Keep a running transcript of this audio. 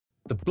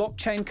The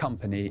blockchain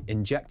company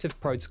Injective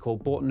Protocol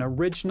bought an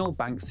original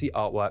Banksy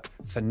artwork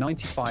for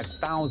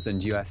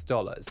 95,000 US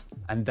dollars,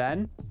 and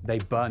then they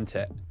burnt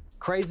it.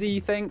 Crazy,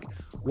 you think?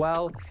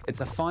 Well, it's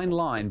a fine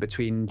line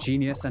between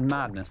genius and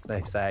madness,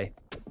 they say.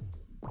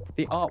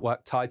 The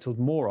artwork titled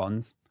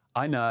Morons,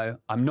 I know,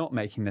 I'm not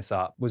making this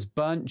up, was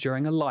burnt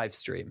during a live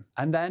stream,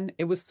 and then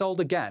it was sold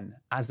again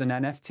as an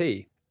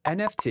NFT.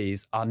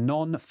 NFTs are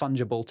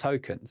non-fungible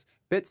tokens,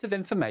 bits of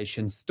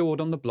information stored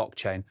on the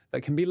blockchain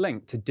that can be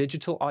linked to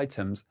digital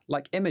items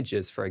like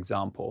images, for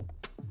example.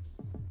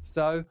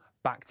 So,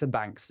 back to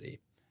Banksy.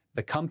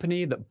 The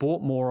company that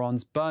bought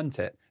Morons burnt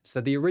it, so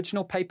the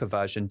original paper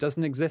version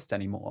doesn't exist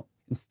anymore.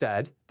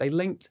 Instead, they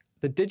linked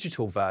the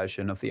digital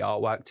version of the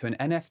artwork to an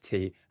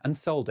NFT and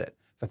sold it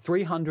for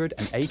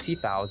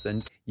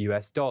 380,000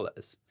 US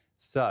dollars.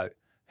 So,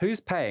 who's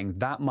paying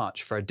that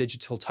much for a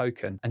digital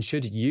token? And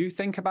should you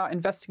think about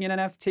investing in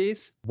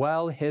NFTs?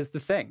 Well, here's the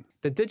thing.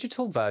 The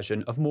digital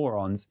version of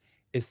Morons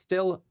is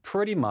still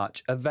pretty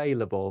much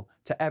available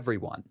to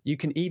everyone. You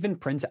can even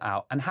print it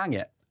out and hang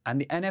it, and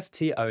the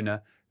NFT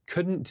owner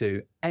couldn't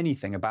do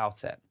anything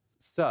about it.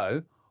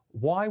 So,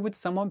 why would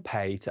someone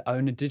pay to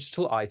own a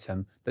digital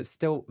item that's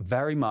still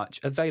very much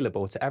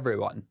available to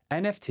everyone?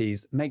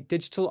 NFTs make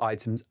digital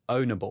items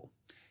ownable.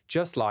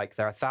 Just like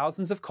there are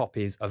thousands of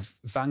copies of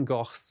Van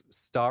Gogh's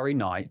Starry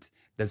Night,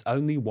 there's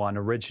only one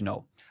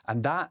original.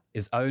 And that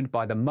is owned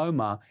by the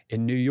MoMA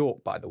in New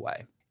York, by the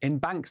way. In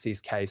Banksy's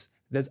case,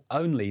 there's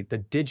only the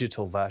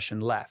digital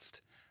version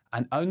left.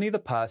 And only the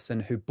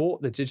person who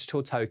bought the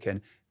digital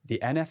token, the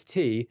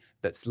NFT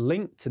that's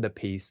linked to the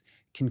piece,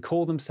 can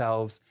call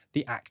themselves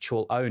the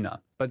actual owner.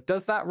 But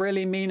does that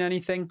really mean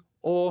anything?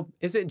 Or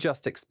is it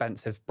just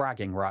expensive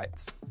bragging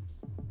rights?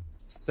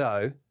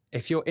 So,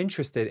 if you're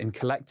interested in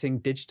collecting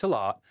digital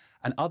art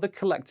and other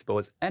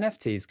collectibles,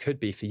 NFTs could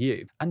be for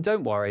you. And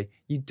don't worry,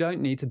 you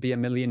don't need to be a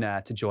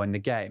millionaire to join the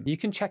game. You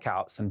can check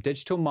out some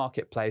digital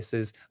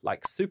marketplaces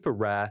like Super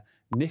Rare,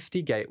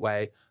 Nifty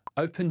Gateway,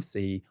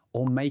 OpenSea,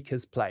 or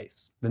Maker's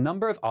Place. The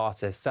number of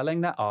artists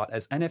selling their art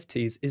as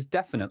NFTs is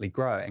definitely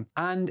growing,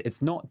 and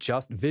it's not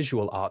just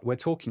visual art we're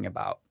talking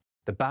about.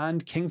 The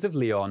band Kings of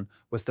Leon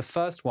was the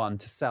first one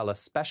to sell a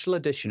special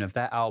edition of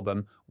their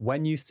album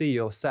When You See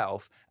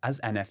Yourself as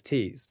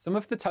NFTs. Some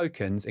of the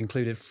tokens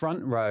included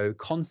front row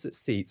concert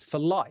seats for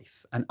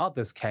life, and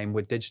others came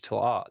with digital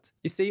art.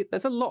 You see,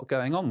 there's a lot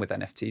going on with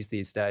NFTs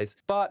these days,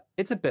 but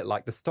it's a bit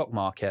like the stock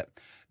market.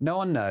 No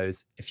one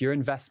knows if your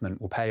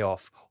investment will pay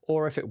off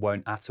or if it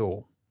won't at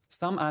all.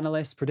 Some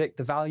analysts predict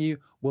the value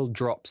will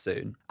drop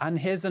soon. And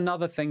here's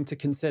another thing to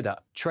consider.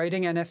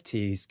 Trading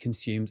NFTs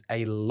consumes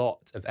a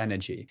lot of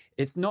energy.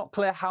 It's not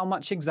clear how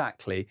much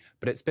exactly,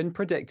 but it's been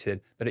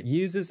predicted that it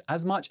uses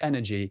as much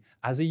energy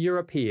as a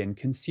European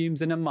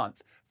consumes in a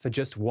month for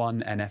just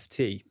one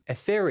NFT.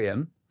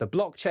 Ethereum, the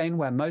blockchain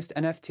where most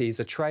NFTs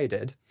are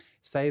traded,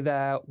 say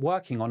they're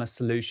working on a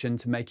solution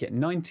to make it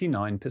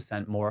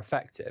 99% more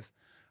effective.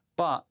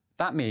 But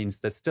that means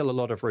there's still a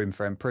lot of room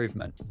for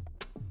improvement.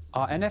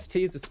 Are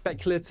NFTs a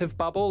speculative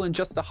bubble and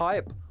just a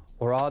hype?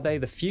 Or are they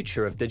the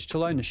future of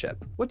digital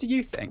ownership? What do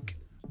you think?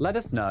 Let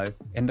us know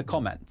in the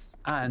comments.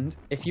 And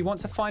if you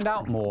want to find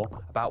out more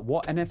about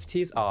what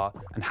NFTs are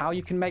and how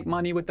you can make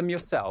money with them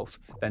yourself,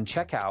 then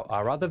check out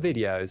our other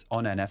videos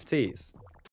on NFTs.